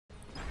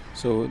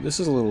So this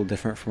is a little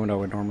different from what I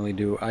would normally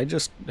do. I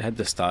just had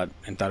this thought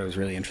and thought it was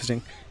really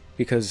interesting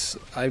because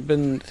I've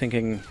been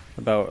thinking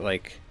about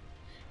like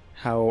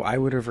how I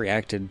would have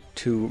reacted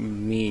to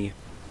me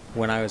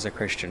when I was a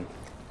Christian,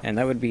 and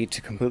that would be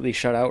to completely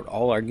shut out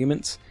all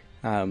arguments,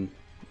 and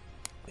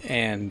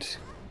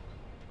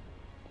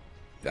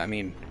I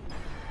mean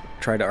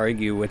try to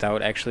argue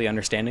without actually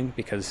understanding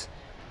because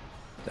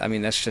I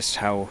mean that's just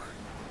how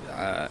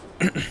I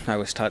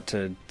was taught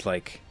to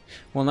like.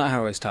 Well, not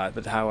how I was taught,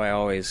 but how I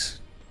always,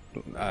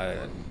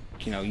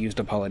 used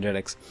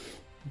apologetics.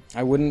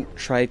 I wouldn't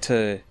try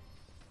to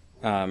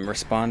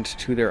respond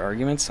to their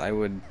arguments. I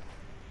would,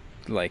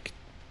 like,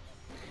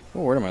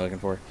 what word am I looking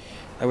for?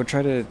 I would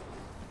try to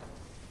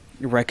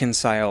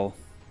reconcile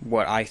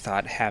what I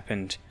thought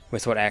happened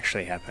with what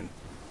actually happened.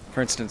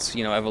 For instance,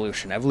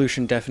 evolution.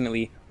 Evolution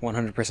definitely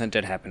 100%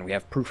 did happen. We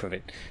have proof of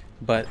it.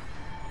 But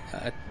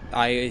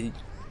I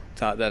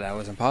thought that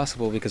was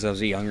impossible because I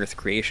was a young Earth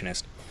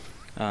creationist.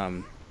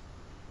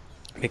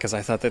 Because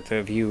I thought that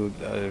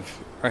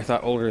I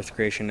thought old Earth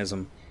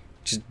creationism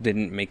just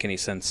didn't make any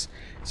sense.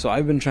 So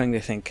I've been trying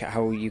to think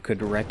how you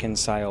could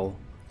reconcile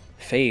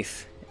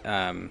faith,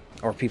 or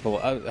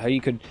how you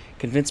could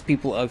convince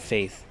people of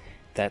faith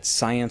that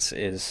science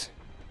is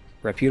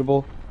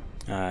reputable,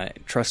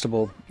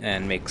 trustable,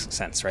 and makes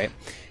sense, right?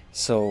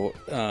 So,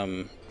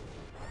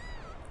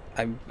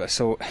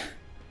 so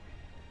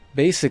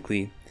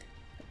basically,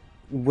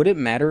 would it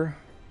matter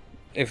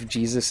if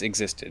Jesus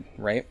existed,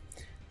 right?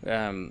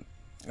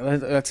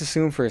 Let's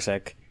assume for a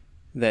sec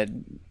that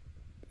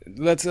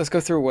let's go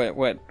through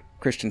what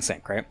Christians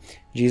think, right?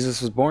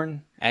 Jesus was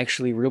born,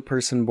 actually real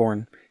person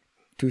born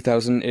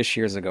 2,000-ish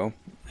years ago,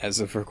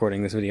 as of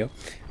recording this video,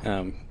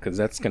 because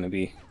that's going to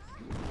be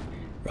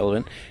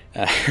relevant.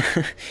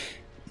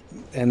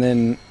 And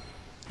then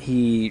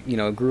he,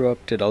 grew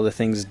up, did all the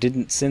things,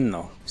 didn't sin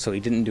though, so he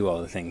didn't do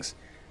all the things.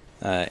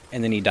 And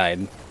then he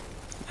died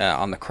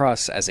on the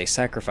cross as a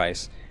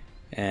sacrifice.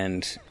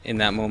 And in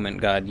that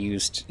moment, God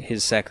used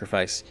his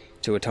sacrifice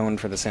to atone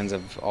for the sins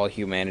of all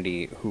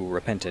humanity who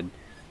repented.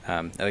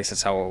 At least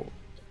that's how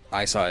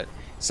I saw it.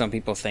 Some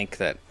people think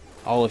that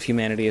all of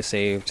humanity is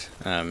saved.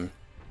 Some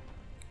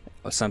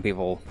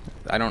people,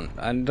 I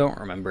don't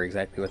remember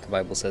exactly what the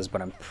Bible says,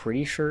 but I'm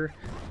pretty sure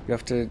you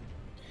have to,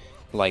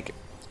 like,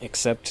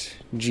 accept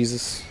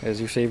Jesus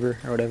as your savior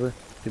or whatever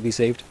to be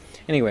saved.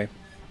 Anyway,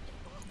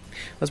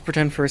 let's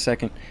pretend for a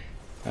second.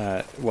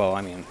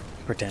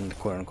 Pretend,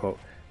 quote unquote.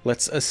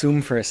 Let's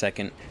assume for a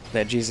second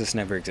that Jesus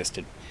never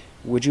existed.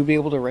 Would you be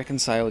able to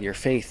reconcile your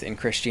faith in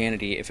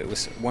Christianity if it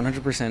was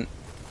 100%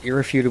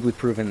 irrefutably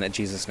proven that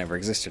Jesus never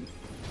existed?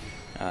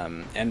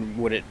 And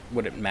would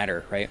it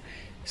matter, right?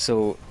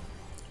 So,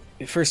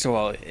 first of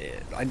all,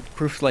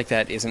 proof like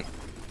that isn't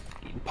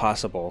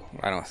possible,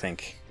 I don't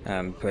think.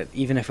 But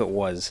even if it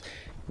was,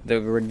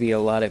 there would be a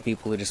lot of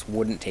people who just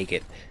wouldn't take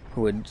it,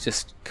 who would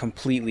just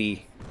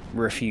completely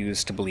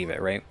refuse to believe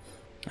it, right?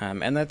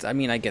 And that's,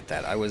 I get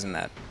that. I was in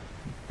that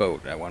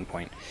boat at one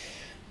point,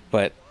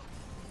 but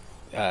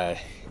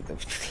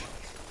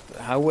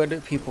how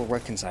would people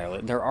reconcile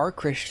it? There are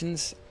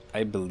Christians,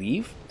 I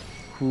believe,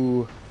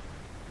 who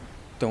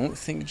don't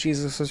think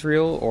Jesus is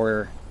real,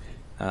 or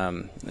I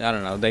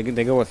don't know, they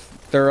go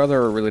with, there are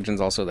other religions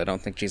also that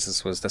don't think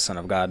Jesus was the Son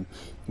of God,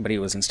 but he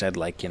was instead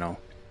like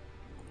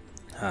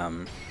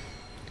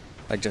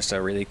just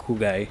a really cool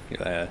guy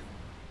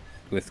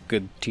with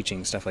good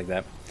teaching, stuff like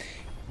that.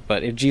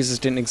 But if Jesus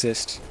didn't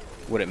exist,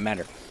 would it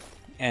matter?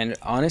 And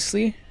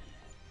honestly,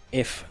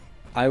 if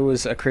I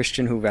was a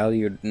Christian who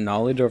valued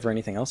knowledge over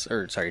anything else,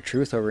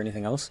 truth over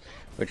anything else,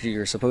 which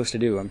you're supposed to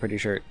do, I'm pretty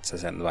sure it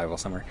says that in the Bible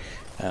somewhere,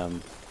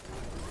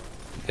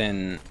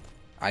 then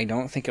I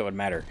don't think it would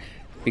matter.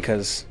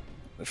 Because,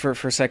 for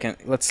a second,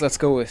 let's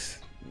go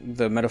with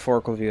the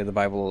metaphorical view of the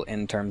Bible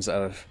in terms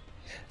of,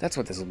 that's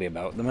what this will be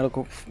about, the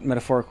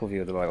metaphorical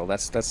view of the Bible.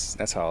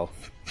 That's how I'll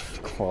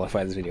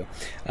qualify this video.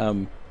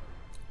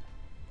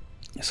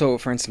 So,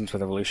 for instance,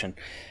 with evolution,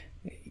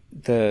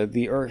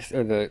 the Earth,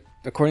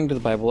 according to the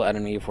Bible,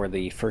 Adam and Eve were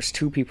the first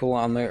two people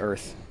on the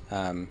Earth,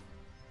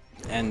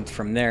 and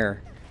from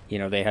there,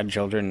 they had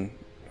children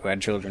who had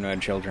children who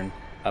had children,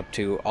 up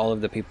to all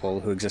of the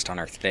people who exist on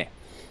Earth today.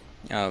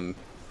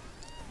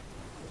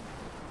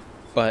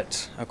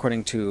 But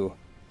according to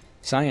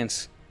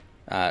science,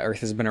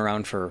 Earth has been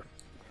around for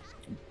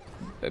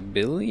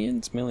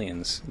millions.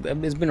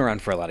 It's been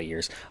around for a lot of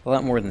years, a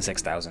lot more than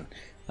 6,000.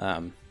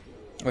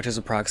 Which is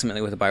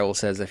approximately what the Bible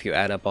says if you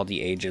add up all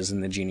the ages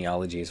and the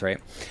genealogies, right?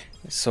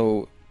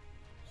 So,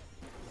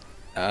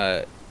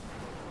 how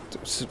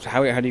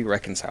do you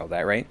reconcile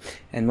that, right?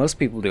 And most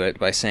people do it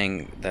by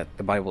saying that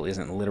the Bible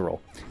isn't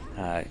literal.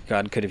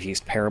 God could have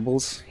used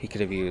parables, he could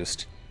have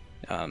used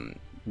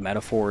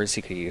metaphors,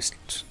 he could have used,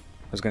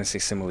 I was going to say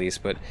similes,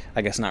 but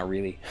I guess not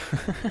really.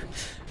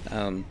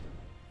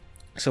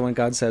 So when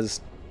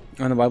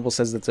the Bible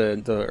says that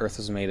the earth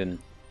was made in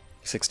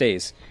 6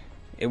 days,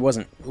 it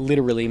wasn't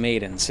literally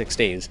made in 6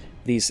 days.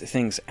 These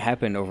things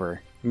happened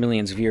over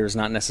millions of years,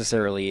 not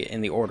necessarily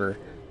in the order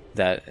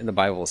that the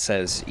Bible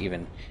says.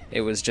 Even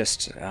it was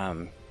just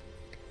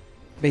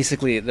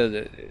basically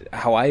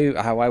how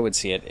I would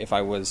see it if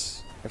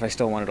I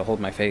still wanted to hold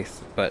my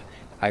faith, but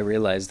I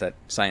realized that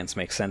science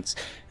makes sense.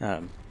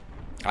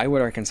 I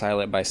would reconcile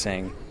it by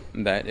saying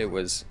that it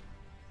was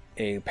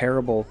a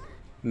parable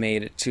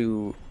made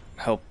to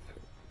help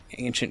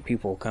ancient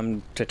people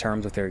come to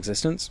terms with their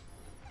existence,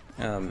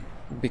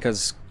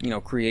 because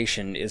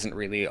creation isn't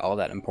really all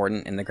that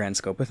important in the grand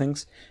scope of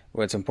things.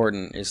 What's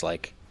important is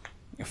like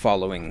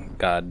following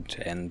God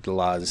and the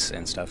laws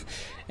and stuff.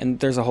 And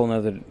there's a whole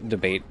nother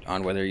debate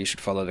on whether you should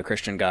follow the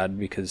Christian God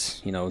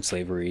because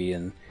slavery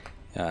and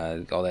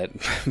all that,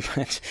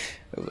 but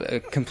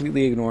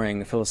completely ignoring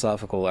the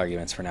philosophical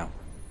arguments for now.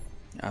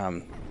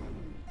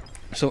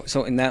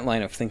 So in that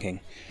line of thinking,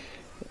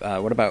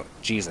 what about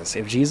Jesus?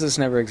 If Jesus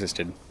never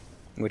existed,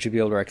 would you be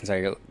able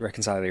to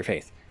reconcile your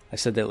faith? I've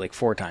said that like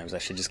 4 times. I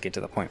should just get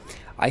to the point.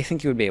 I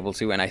think you would be able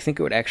to, and I think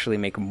it would actually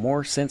make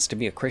more sense to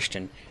be a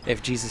Christian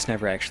if Jesus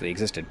never actually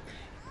existed.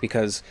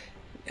 Because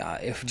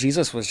if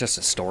Jesus was just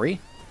a story,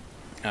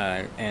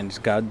 and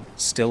God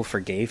still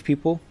forgave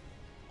people,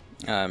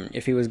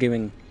 if he was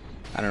giving,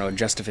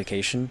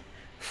 justification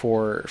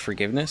for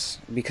forgiveness,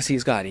 because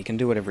he's God, he can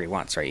do whatever he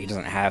wants, right? He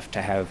doesn't have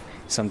to have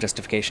some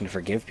justification to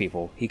forgive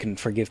people. He can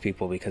forgive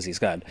people because he's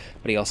God,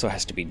 but he also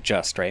has to be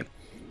just, right?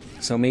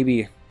 So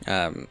maybe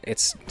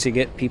it's to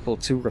get people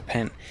to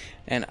repent,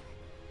 and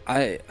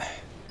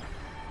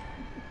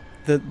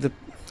the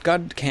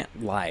God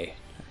can't lie.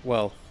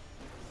 Well,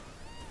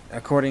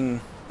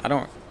 according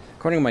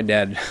to my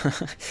dad,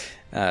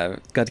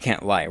 God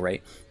can't lie,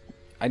 right?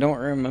 I don't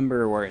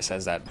remember where it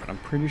says that, but I'm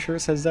pretty sure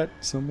it says that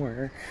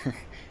somewhere.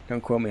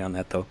 Don't quote me on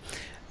that though.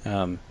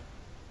 So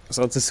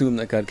let's assume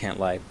that God can't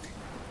lie.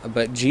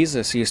 But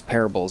Jesus used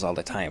parables all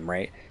the time,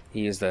 right?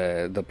 He used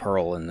the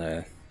pearl and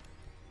the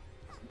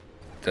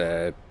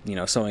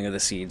sowing of the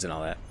seeds and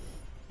all that.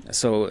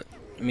 So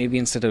maybe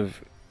instead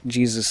of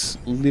Jesus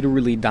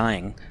literally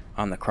dying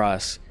on the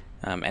cross,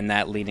 and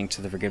that leading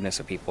to the forgiveness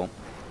of people,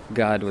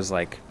 God was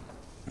like,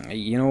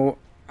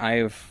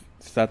 I've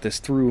thought this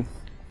through,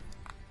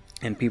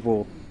 and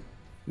people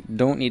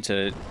don't need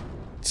to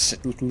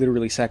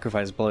literally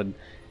sacrifice blood.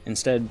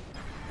 Instead,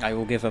 I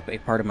will give up a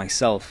part of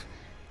myself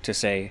to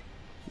say,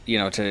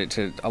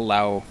 to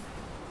allow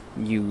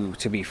you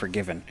to be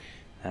forgiven.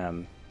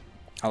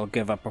 I'll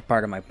give up a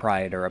part of my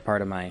pride or a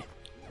part of my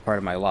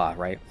law,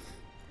 right?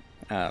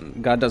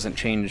 God doesn't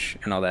change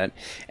and all that.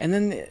 And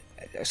then,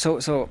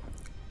 so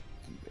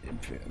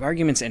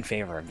arguments in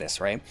favor of this,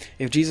 right?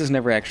 If Jesus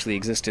never actually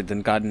existed,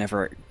 then God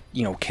never,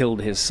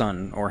 killed his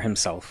son or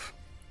himself.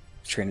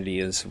 Trinity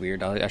is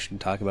weird. I should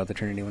talk about the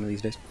Trinity one of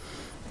these days.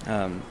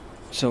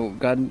 So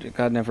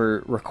God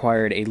never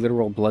required a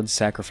literal blood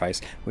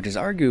sacrifice, which is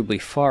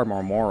arguably far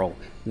more moral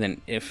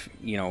than if,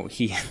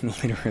 he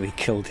literally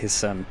killed his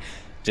son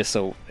just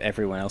so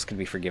everyone else could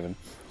be forgiven.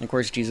 And of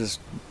course, Jesus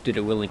did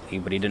it willingly,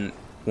 but he didn't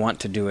want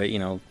to do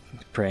it,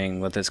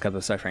 praying, let this cup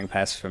of suffering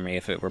pass from me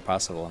if it were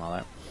possible and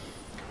all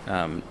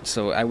that.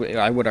 So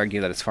I would argue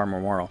that it's far more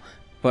moral.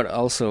 But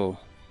also,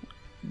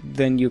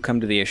 then you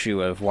come to the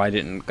issue of why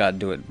didn't God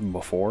do it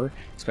before,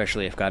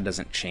 especially if God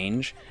doesn't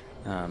change,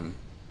 and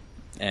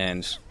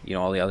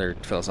all the other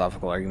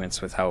philosophical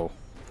arguments with how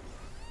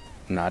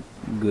not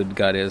good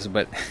God is.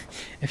 But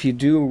if you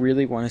do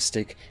really want to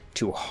stick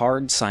to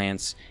hard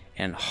science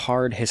and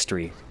hard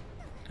history,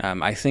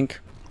 I think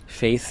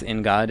faith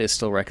in God is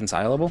still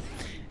reconcilable,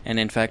 and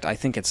in fact I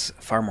think it's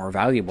far more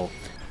valuable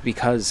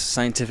because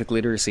scientific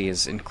literacy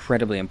is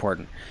incredibly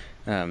important,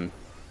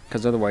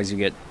 because otherwise you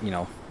get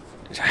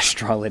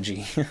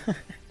astrology,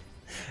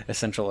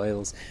 essential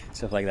oils,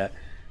 stuff like that.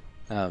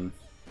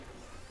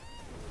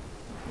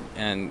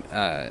 And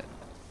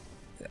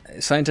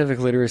scientific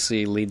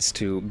literacy leads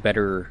to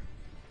better,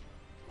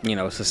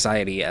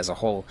 society as a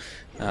whole,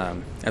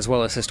 as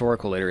well as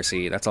historical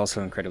literacy. That's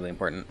also incredibly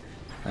important,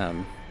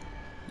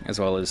 as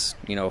well as,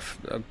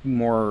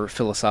 more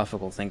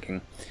philosophical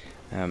thinking.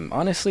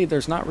 Honestly,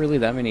 there's not really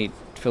that many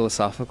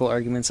philosophical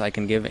arguments I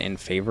can give in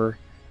favor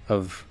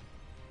of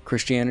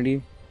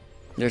Christianity.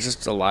 There's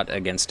just a lot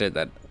against it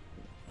that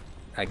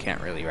I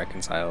can't really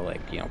reconcile,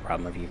 like,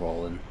 problem of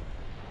evil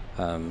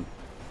and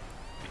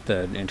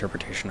the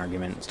interpretation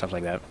argument, stuff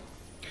like that.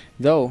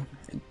 Though,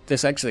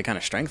 this actually kind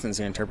of strengthens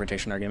the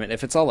interpretation argument.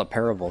 If it's all a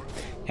parable,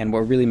 and what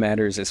really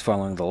matters is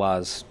following the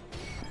laws,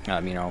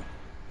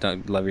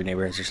 don't love your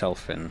neighbor as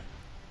yourself and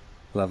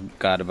love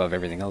God above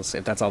everything else,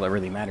 if that's all that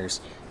really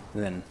matters,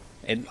 then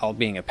it all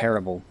being a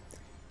parable,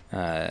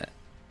 it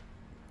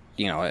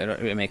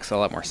makes a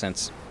lot more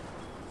sense.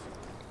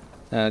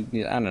 I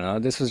don't know,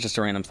 this was just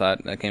a random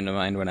thought that came to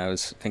mind when I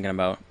was thinking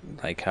about,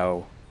 like,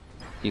 how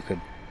you could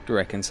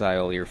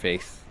reconcile your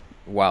faith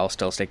while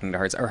still sticking to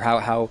hearts, or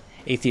how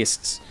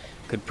atheists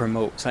could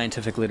promote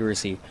scientific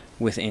literacy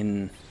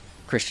within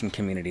Christian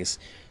communities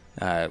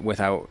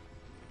without,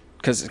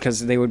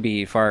 because they would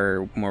be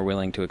far more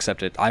willing to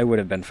accept it. I would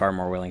have been far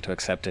more willing to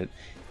accept it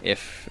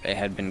if it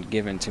had been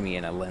given to me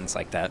in a lens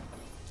like that.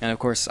 And of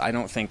course, I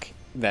don't think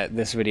that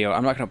this video,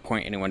 I'm not going to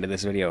point anyone to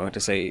this video to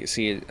say,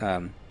 see,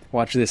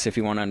 watch this if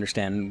you want to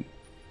understand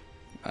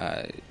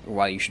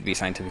why you should be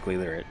scientifically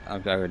literate.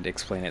 I would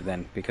explain it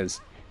then,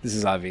 because this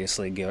is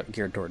obviously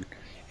geared toward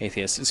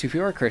atheists. So if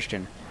you are a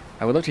Christian,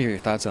 I would love to hear your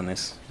thoughts on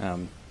this.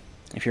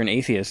 If you're an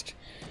atheist,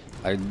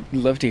 I'd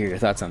love to hear your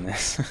thoughts on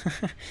this.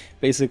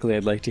 Basically,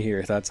 I'd like to hear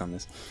your thoughts on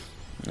this.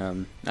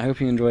 I hope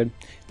you enjoyed.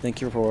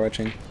 Thank you for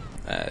watching.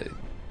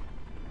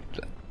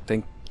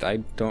 I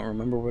don't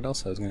remember what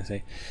else I was going to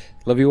say.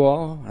 Love you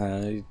all.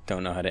 I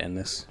don't know how to end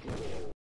this.